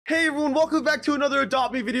Hey everyone, welcome back to another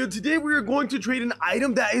Adopt Me video. Today we are going to trade an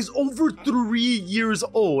item that is over 3 years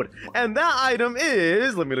old. And that item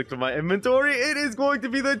is, let me look to my inventory. It is going to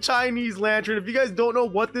be the Chinese lantern. If you guys don't know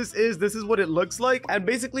what this is what it looks like. And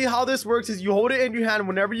basically how this works is you hold it in your hand.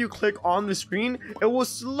 Whenever you click on the screen, it will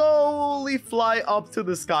slowly fly up to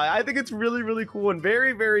the sky. I think it's really cool and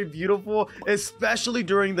very beautiful, especially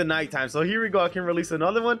during the nighttime. So here we go. I can release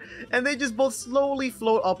another one and they just both slowly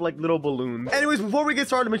float up like little balloons. Anyways, before we get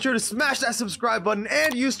started, make sure to smash that subscribe button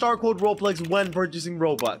and use STARCODE Roplex when purchasing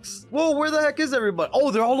Robux. Whoa, where the heck is everybody? Oh,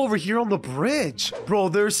 they're all over here on the bridge. Bro,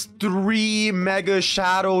 there's 3 mega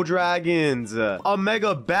shadow dragons, a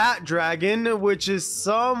mega bat dragon, which is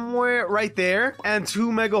somewhere right there, and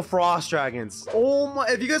 2 mega frost dragons. Oh my,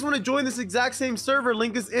 if you guys want to join this exact same server,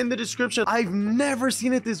 link is in the description. I've never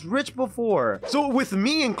seen it this rich before. So with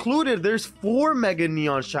me included, there's 4 mega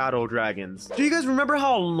neon shadow dragons. Do you guys remember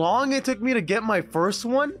how long it took me to get my first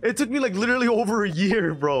one? It took me like literally over a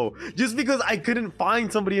year, bro, just because I couldn't find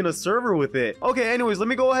somebody in a server with it. Okay, anyways, let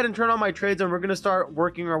me go ahead and turn on my trades and we're gonna start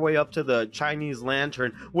working our way up to the Chinese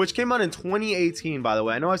lantern, which came out in 2018, by the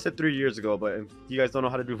way. I know I said 3 years ago, but if you guys don't know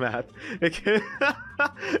how to do math,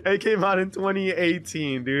 it came out in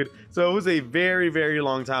 2018, dude. So it was a very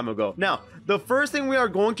long time ago. Now, the first thing we are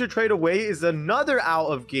going to trade away is another out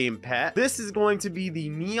of game pet. This is going to be the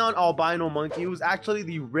neon albino monkey, who's actually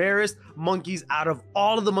the rarest monkeys out of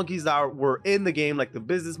all of the monkeys that were in the game, like the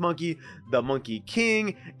business monkey, the monkey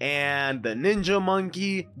king, and the ninja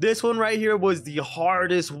monkey. This one right here was the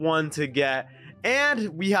hardest one to get.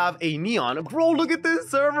 And we have a neon. Bro, look at this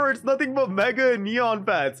server. It's nothing but mega and neon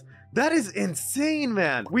pets. That is insane,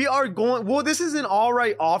 man. We are going, well, this is an all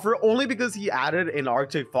right offer only because he added an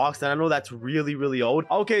Arctic fox, and I know that's really old.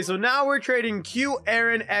 Okay, so now we're trading Q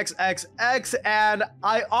Aaron XXX, and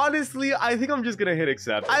I think I'm just gonna hit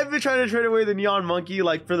accept. I've been trying to trade away the neon monkey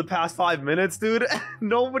like for the past 5 minutes, dude.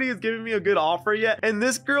 Nobody is giving me a good offer yet, and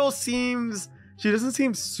this girl seems, she doesn't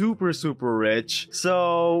seem super rich,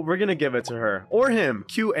 so we're gonna give it to her or him.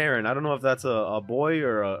 Q Aaron. I don't know if that's a boy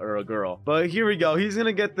or a girl, but here we go. He's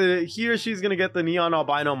gonna get the, he or she's gonna get the neon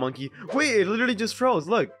albino monkey. Wait, it literally just froze.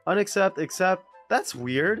 Look, unaccept, accept. That's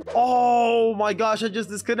weird. Oh my gosh, I just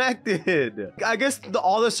disconnected. I guess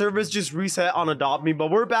all the servers just reset on Adopt Me,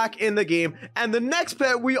 but we're back in the game. And the next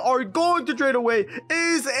pet we are going to trade away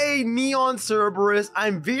is a neon Cerberus.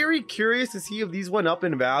 I'm very curious to see if these went up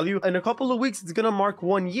in value. In a couple of weeks, it's gonna mark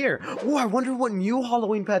 1 year. Oh, I wonder what new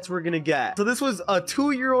Halloween pets we're gonna get. So this was a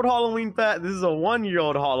 2-year-old Halloween pet. This is a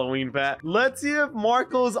 1-year-old Halloween pet. Let's see if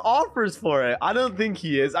Marco's offers for it. I don't think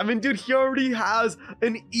he is. I mean, dude, he already has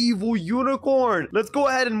an evil unicorn. Let's go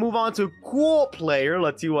ahead and move on to cool player.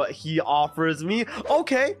 Let's see what he offers me.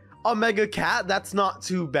 Okay, a mega cat. That's not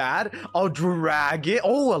too bad. A dragon.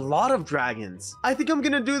 Oh, a lot of dragons. I think I'm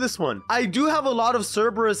gonna do this one. I do have a lot of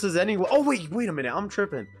Cerberuses anyway. Oh, wait a minute. I'm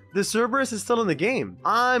tripping. The Cerberus is still in the game.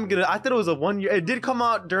 I thought it was a 1 year. It did come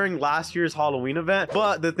out during last year's Halloween event,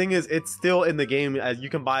 but the thing is, it's still in the game as you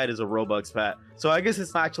can buy it as a Robux pet. So I guess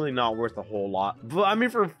it's actually not worth a whole lot. But I mean,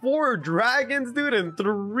 for 4 dragons, dude, and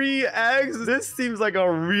 3 eggs, this seems like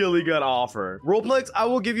a really good offer. Roplex, I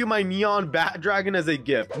will give you my neon bat dragon as a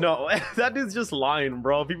gift. No, that is just lying,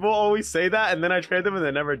 bro. People always say that, and then I trade them and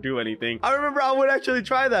they never do anything. I remember I would actually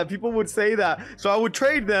try that. People would say that. So I would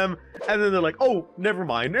trade them, and then they're like, oh, never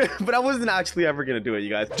mind. But I wasn't actually ever gonna do it, you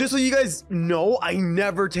guys. Just so you guys know, I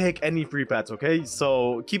never take any free pets, okay?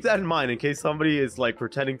 So keep that in mind in case somebody is like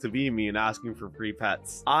pretending to be me and asking for free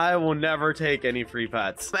pets. I will never take any free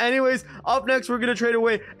pets. Anyways, up next, we're gonna trade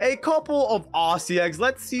away a couple of Aussie eggs.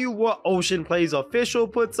 Let's see what Ocean Plays Official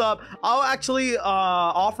puts up. I'll actually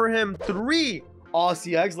offer him 3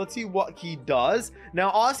 Aussie eggs. Let's see what he does. Now,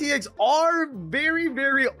 Aussie eggs are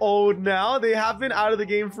very old now. They have been out of the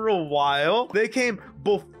game for a while. They came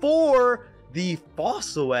before the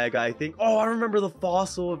fossil egg, I think. Oh, I remember the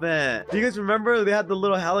fossil event. Do you guys remember they had the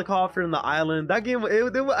little helicopter in the island? That game,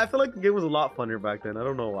 I feel like the game was a lot funner back then. I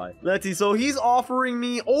don't know why. Let's see. So he's offering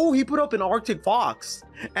me, oh, he put up an Arctic fox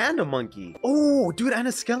and a monkey. Oh, dude, and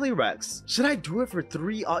a Skelly Rex. Should I do it for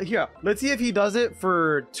 3? Here, let's see if he does it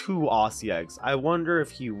for 2 Aussie eggs. I wonder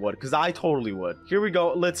if he would, because I totally would. Here we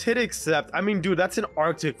go. Let's hit accept. I mean, dude, that's an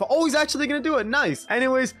Arctic fox. Oh, he's actually gonna do it. Nice.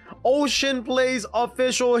 Anyways, Ocean Plays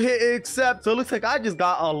official, hit accept. So it looks like I just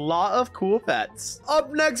got a lot of cool pets.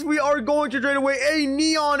 Up next, we are going to trade away a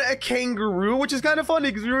neon kangaroo, which is kind of funny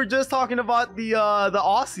because we were just talking about the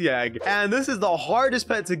Aussie egg, and this is the hardest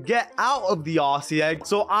pet to get out of the Aussie egg.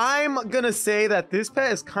 So I'm gonna say that this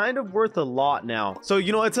pet is kind of worth a lot now. So,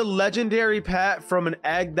 you know, it's a legendary pet from an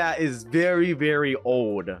egg that is very, very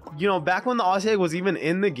old. You know, back when the Aussie egg was even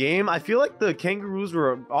in the game, I feel like the kangaroos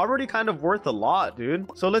were already kind of worth a lot, dude.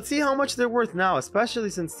 So let's see how much they're worth now, especially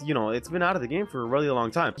since, you know, it's been out of the game for a really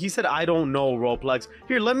long time. He said, I don't know, Roplex.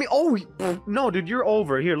 Here, let me, oh, no, dude, you're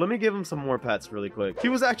over. Here, let me give him some more pets really quick. He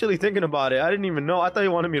was actually thinking about it. I didn't even know. I thought he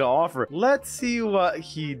wanted me to offer. Let's see what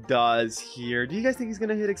he does here. Do you guys think he's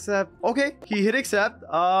gonna hit accept? Okay, he hit accept.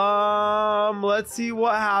 Let's see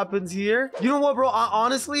what happens here. You know what, bro?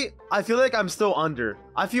 Honestly, I feel like I'm still under.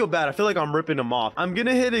 I feel bad. I feel like I'm ripping him off. I'm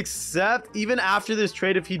gonna hit accept. Even after this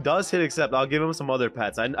trade, if he does hit accept, I'll give him some other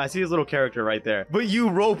pets. I see his little character right there. But you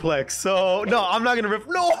Roplex, so no, I'm not gonna rip.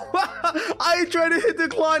 No, I tried to hit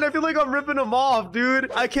decline. I feel like I'm ripping him off,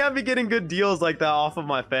 dude. I can't be getting good deals like that off of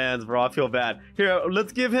my fans, bro. I feel bad. Here,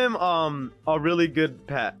 let's give him a really good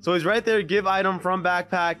pet. So he's right there. Give item from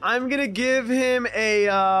backpack. I'm gonna give him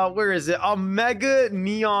a where is it? A mega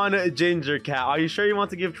neon ginger cat. Are you sure you want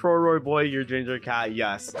to give Troy boy your ginger cat?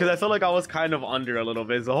 Yes, because I felt like I was kind of under a little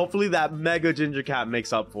bit. So hopefully that mega ginger cat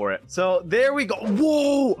makes up for it. So there we go.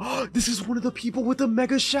 Whoa, this is one of the people with the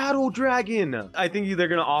mega shadow dragon. I think they're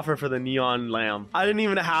gonna offer for the neon lamb. I didn't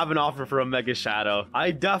even have an offer for a mega shadow. I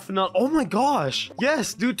definitely, oh my gosh,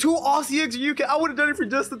 yes, dude, 2 Aussie eggs. I would have done it for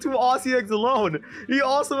just the 2 Aussie eggs alone. He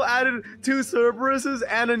also added 2 Cerberuses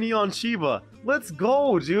and a neon Shiba. Let's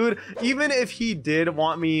go, dude. Even if he did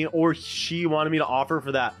want me, or she wanted me to offer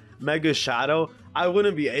for that mega shadow, I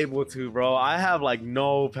wouldn't be able to, bro. I have like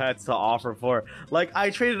no pets to offer for. Like, I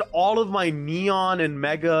traded all of my neon and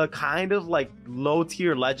mega kind of like low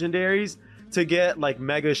tier legendaries to get like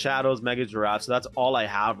mega shadows, mega giraffes. So that's all I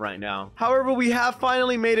have right now. However, we have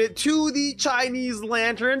finally made it to the Chinese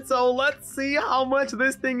lantern. So let's see how much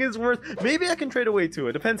this thing is worth. Maybe I can trade away too.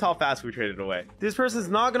 It depends how fast we trade it away. This person's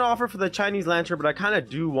not gonna offer for the Chinese lantern, but I kind of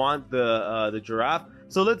do want the giraffe.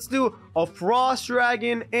 So let's do a frost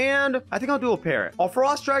dragon, and I think I'll do a parrot. A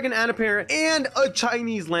frost dragon and a parrot and a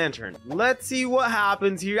Chinese lantern. Let's see what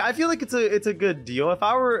happens here. I feel like it's a good deal. If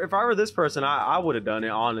I were this person, I would have done it,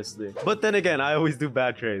 honestly. But then again, I always do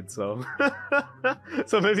bad trades, so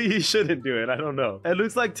so maybe he shouldn't do it. I don't know. It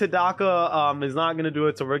looks like Tadaka is not gonna do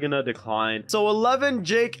it, so we're gonna decline. So 11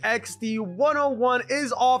 Jake XD 101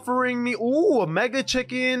 is offering me a mega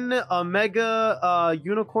chicken, a mega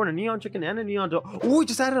unicorn, a neon chicken, and a neon dog. Ooh, we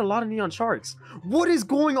just added a lot of neon sharks. What is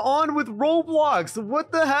going on with Roblox?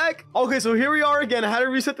 What the heck? Okay, so here we are again. I had to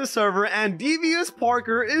reset the server, and Devious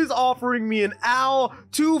Parker is offering me an owl,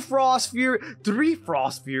 2 frost fury, 3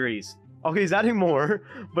 frost furies. Okay, he's adding more,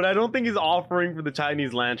 but I don't think he's offering for the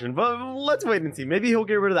Chinese lantern. But let's wait and see. Maybe he'll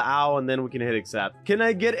get rid of the owl and then we can hit accept. Can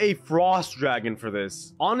I get a frost dragon for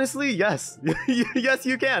this? Honestly, yes. Yes,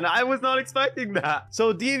 you can. I was not expecting that.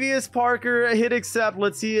 So Devious Parker, hit accept.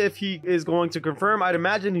 Let's see if he is going to confirm. I'd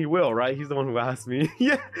imagine he will, right? He's the one who asked me.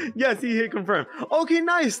 Yeah, yes, he hit confirm. Okay,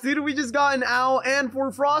 nice, dude. We just got an owl and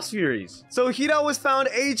 4 frost furies. So Hida was found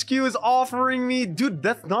HQ is offering me, dude,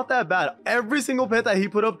 that's not that bad. Every single pet that he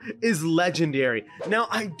put up is legendary. Now,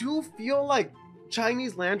 I do feel like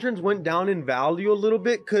Chinese lanterns went down in value a little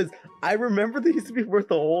bit because I remember they used to be worth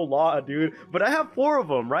a whole lot, dude. But I have 4 of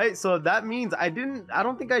them, right? So that means I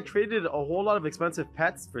don't think I traded a whole lot of expensive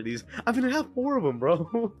pets for these. I'm gonna have 4 of them,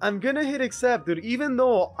 bro. I'm gonna hit accept, dude. Even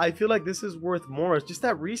though I feel like this is worth more, it's just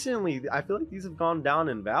that recently I feel like these have gone down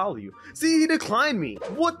in value. See, he declined me.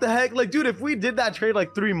 What the heck? Like, dude, if we did that trade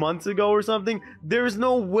like 3 months ago or something, there's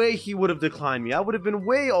no way he would have declined me. I would have been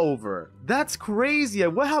way over. That's crazy.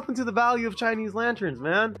 What happened to the value of Chinese lanterns,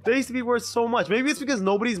 man? They used to be worth so much. Maybe it's because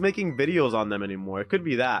nobody's making videos on them anymore. It could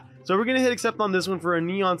be that. So we're gonna hit accept on this one for a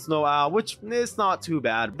neon snow owl, which is not too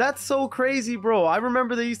bad. That's so crazy, bro. I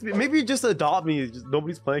remember they used to be, maybe just adopt me, just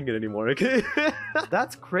nobody's playing it anymore. Okay.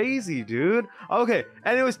 That's crazy, dude. Okay,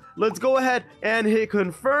 anyways, let's go ahead and hit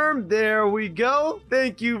confirm. There we go.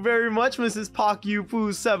 Thank you very much, Mrs.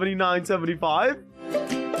 Pakyupoo 7975.